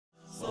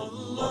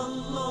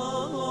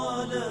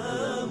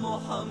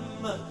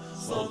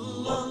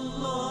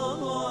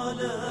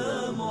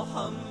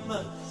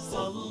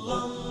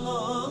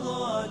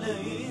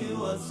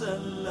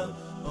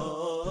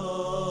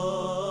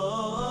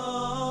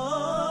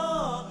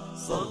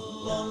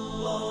صلى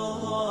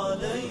الله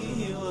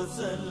عليه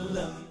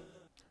وسلم.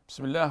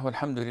 بسم الله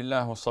والحمد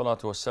لله والصلاة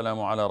والسلام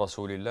على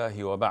رسول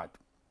الله وبعد.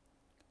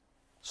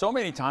 So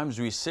many times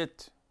we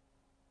sit,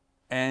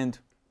 and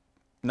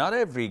not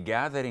every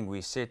gathering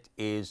we sit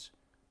is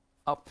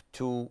up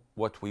to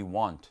what we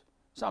want.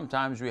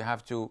 Sometimes we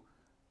have to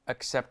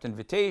accept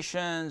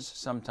invitations,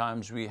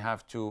 sometimes we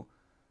have to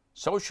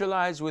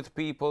socialize with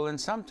people, and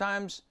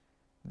sometimes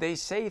they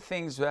say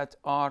things that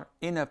are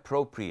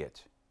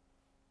inappropriate.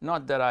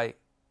 Not that I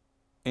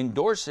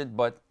endorse it,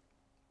 but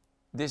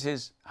this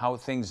is how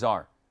things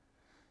are.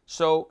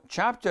 So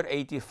chapter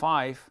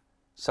 85,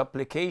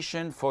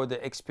 supplication for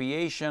the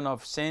expiation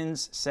of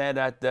sins, said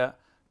at the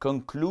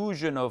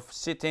conclusion of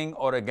sitting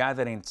or a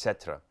gathering,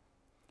 etc.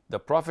 The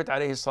Prophet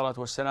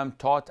ﷺ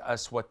taught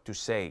us what to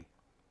say.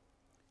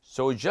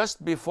 So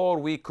just before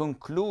we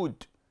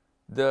conclude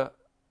the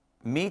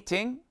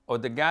meeting or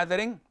the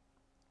gathering,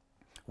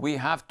 we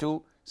have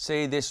to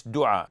say this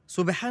dua.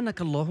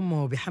 سبحانك اللهم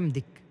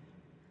وبحمدك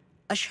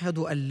أشهد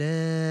أن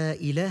لا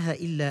إله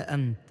إلا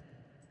أنت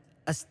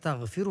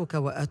أستغفرك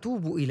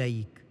وأتوب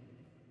إليك.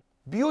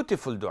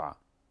 Beautiful dua.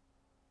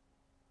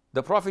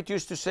 The Prophet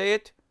used to say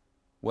it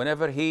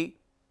whenever he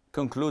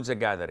concludes a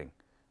gathering.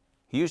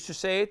 He used to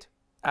say it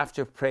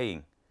after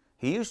praying.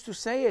 He used to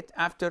say it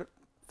after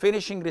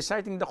finishing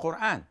reciting the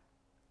Quran.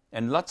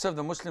 And lots of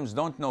the Muslims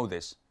don't know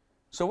this.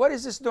 So what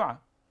is this dua?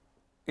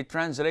 It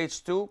translates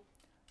to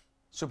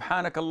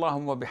Subhanak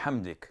Allahumma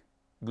bihamdik.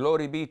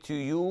 Glory be to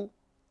you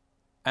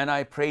and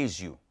I praise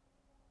you.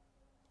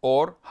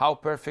 Or how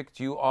perfect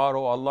you are,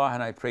 O Allah,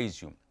 and I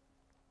praise you.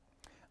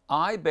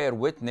 I bear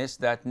witness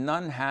that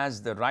none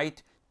has the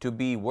right to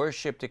be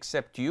worshipped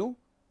except you.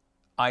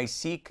 I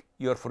seek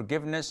your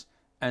forgiveness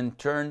and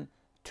turn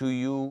to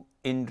you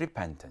in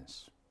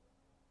repentance.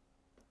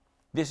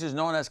 This is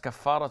known as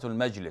Kafaratul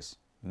Majlis.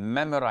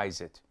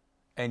 Memorize it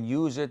and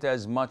use it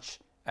as much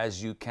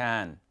as you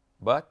can,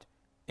 but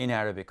in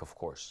Arabic, of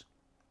course.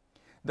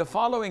 The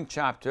following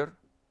chapter,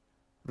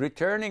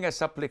 returning a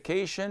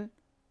supplication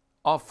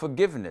of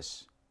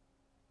forgiveness.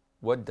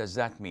 What does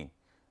that mean?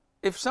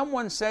 If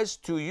someone says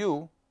to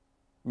you,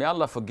 may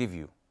Allah forgive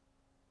you,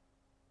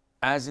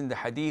 as in the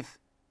hadith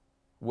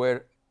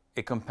where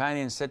a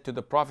companion said to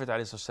the Prophet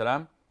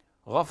ﷺ,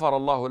 غَفَرَ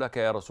اللَّهُ لَكَ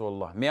يَا رَسُولَ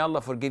اللَّهِ, may Allah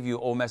forgive you,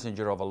 O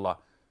Messenger of Allah.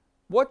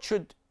 What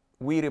should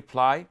we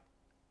reply?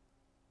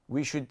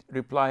 We should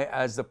reply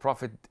as the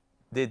Prophet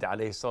did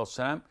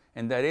ﷺ,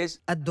 and that is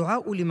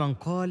الدعاء لمن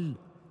قال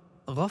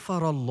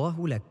غفر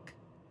الله لك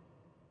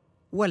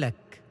ولك.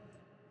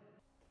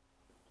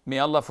 May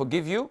Allah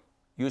forgive you,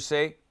 you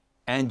say,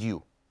 and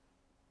you.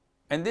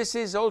 And this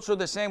is also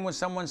the same when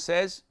someone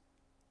says,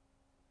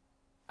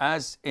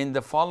 as in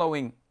the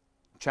following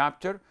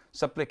chapter,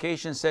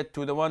 supplication said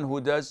to the one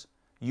who does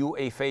you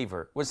a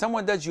favor. When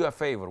someone does you a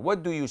favor,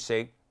 what do you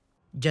say?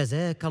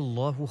 جزاك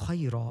الله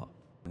خيرا.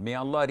 May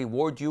Allah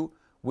reward you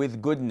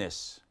with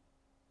goodness.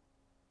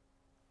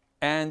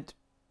 And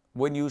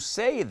when you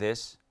say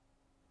this,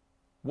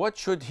 what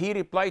should he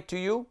reply to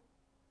you?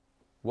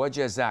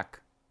 وَجَزَاك.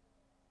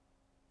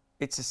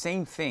 It's the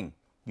same thing.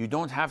 You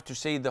don't have to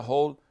say the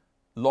whole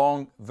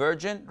long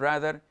version.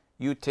 Rather,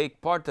 you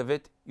take part of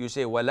it. You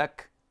say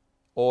walak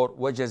or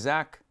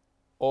wajazak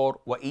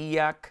or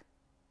waiyak.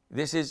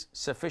 This is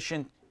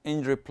sufficient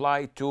in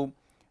reply to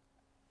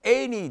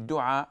any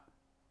dua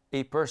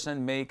a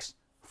person makes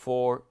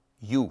for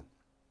you.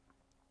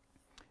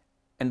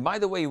 And by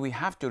the way, we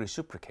have to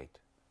reciprocate.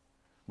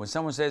 When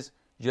someone says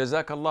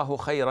jazakallahu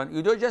khairan,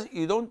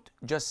 you don't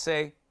just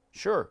say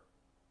sure,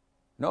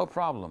 no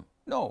problem.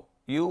 No,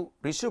 you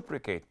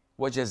reciprocate.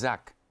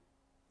 Wajazak,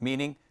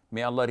 meaning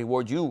may Allah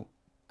reward you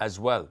as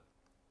well.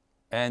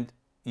 And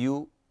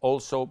you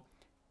also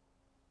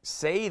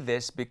say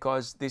this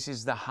because this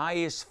is the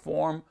highest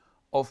form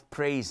of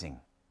praising.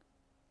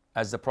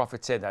 As the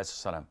Prophet said,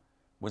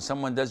 when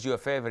someone does you a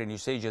favor and you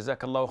say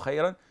jazakallahu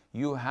khairan,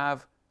 you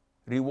have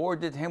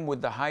rewarded him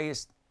with the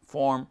highest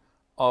form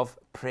of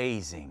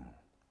praising.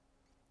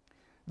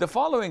 The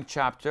following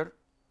chapter,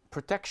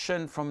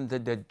 protection from the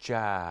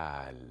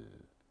Dajjal,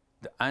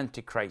 the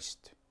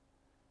Antichrist.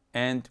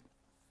 And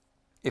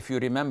if you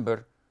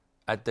remember,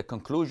 at the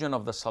conclusion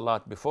of the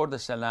Salat, before the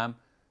Salam,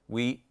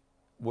 we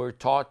were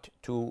taught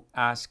to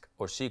ask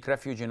or seek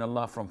refuge in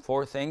Allah from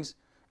 4 things,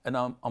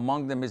 and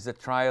among them is the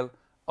trial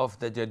of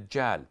the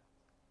Dajjal.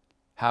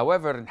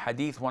 However, in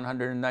Hadith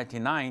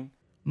 199,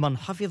 من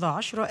حفظ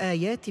 10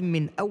 آيات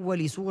من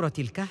أول سورة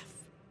الكهف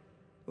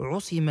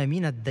عصم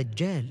من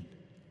الدجال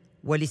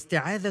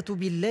والاستعاذة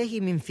بالله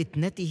من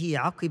فتنته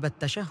عقب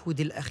التشهد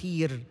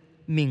الأخير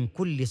من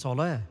كل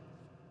صلاة.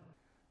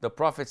 The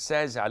Prophet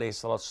says,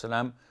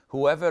 ﷺ,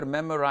 whoever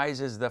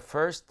memorizes the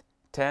first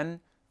 10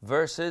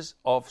 verses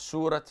of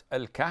Surah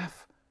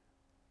Al-Kahf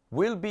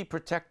will be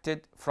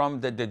protected from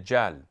the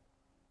Dajjal.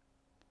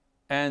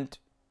 And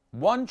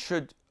one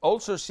should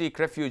also seek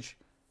refuge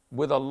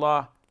with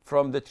Allah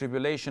from the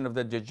tribulation of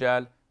the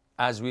Dajjal,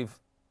 as we've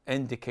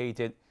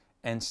indicated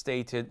and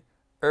stated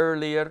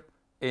earlier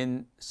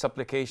in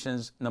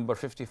supplications number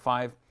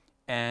 55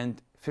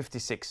 and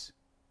 56.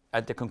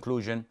 at the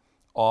conclusion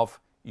of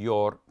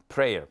your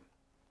prayer.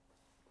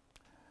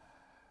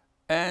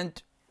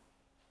 And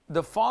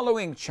the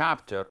following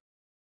chapter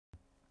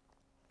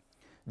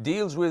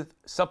deals with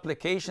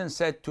supplication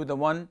said to the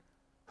one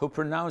who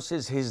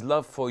pronounces his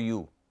love for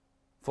you,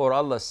 for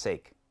Allah's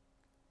sake.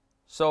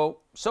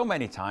 So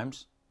many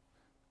times,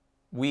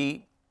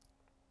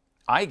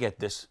 I get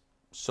this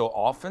so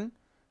often.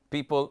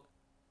 People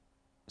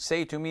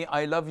say to me,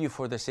 I love you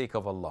for the sake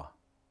of Allah.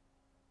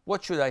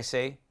 What should I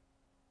say?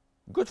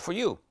 Good for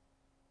you.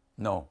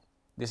 No,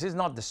 this is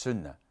not the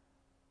sunnah.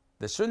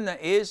 The sunnah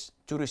is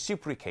to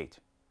reciprocate.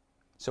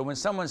 So when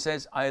someone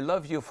says, I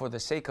love you for the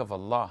sake of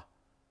Allah,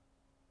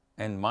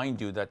 and mind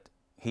you that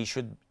he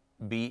should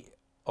be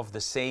of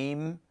the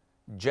same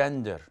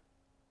gender.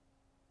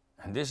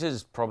 And this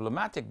is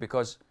problematic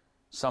because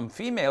some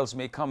females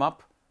may come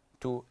up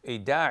to a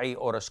da'i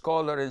or a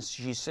scholar and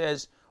she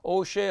says,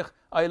 oh Shaykh,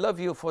 I love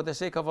you for the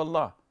sake of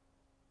Allah.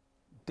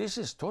 This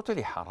is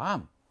totally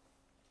haram.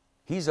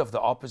 He's of the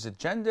opposite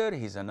gender,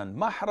 he's an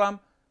mahram.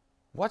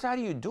 What are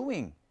you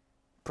doing?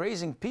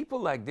 Praising people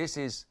like this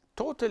is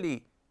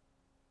totally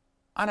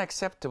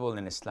unacceptable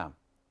in Islam.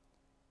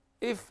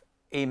 If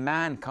a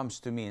man comes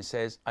to me and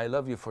says, I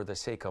love you for the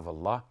sake of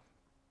Allah,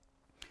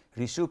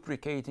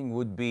 reciprocating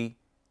would be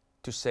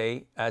to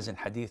say, as in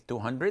Hadith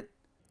 200,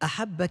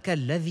 أحبك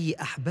الذي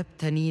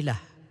أحببتني له.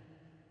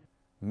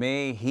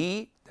 May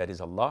he, that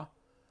is Allah,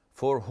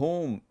 for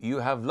whom you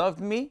have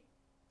loved me,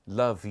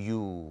 love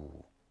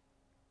you.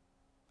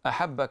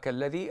 أحبك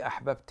الذي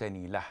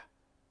أحببتني له.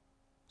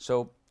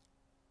 So,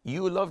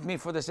 you loved me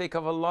for the sake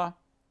of Allah.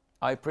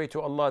 I pray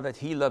to Allah that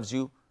He loves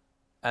you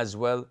as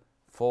well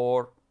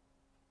for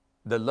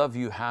the love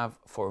you have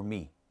for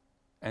me.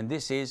 And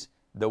this is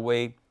the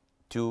way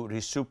to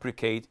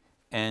reciprocate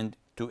and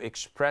to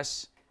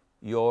express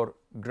your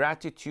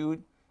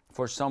gratitude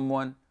for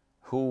someone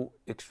who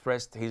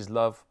expressed his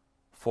love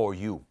for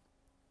you.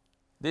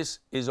 This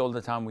is all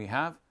the time we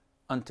have.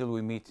 Until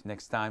we meet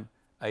next time,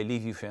 I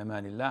leave you fi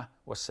amanillah.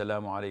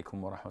 Wassalamu alaikum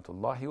wa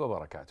rahmatullahi wa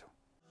barakatuh.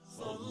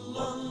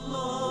 صلى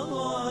الله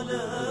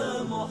على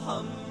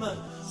محمد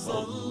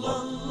صلى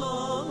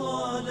الله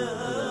على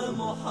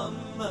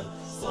محمد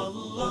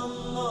صلى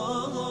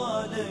الله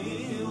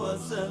عليه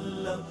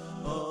وسلم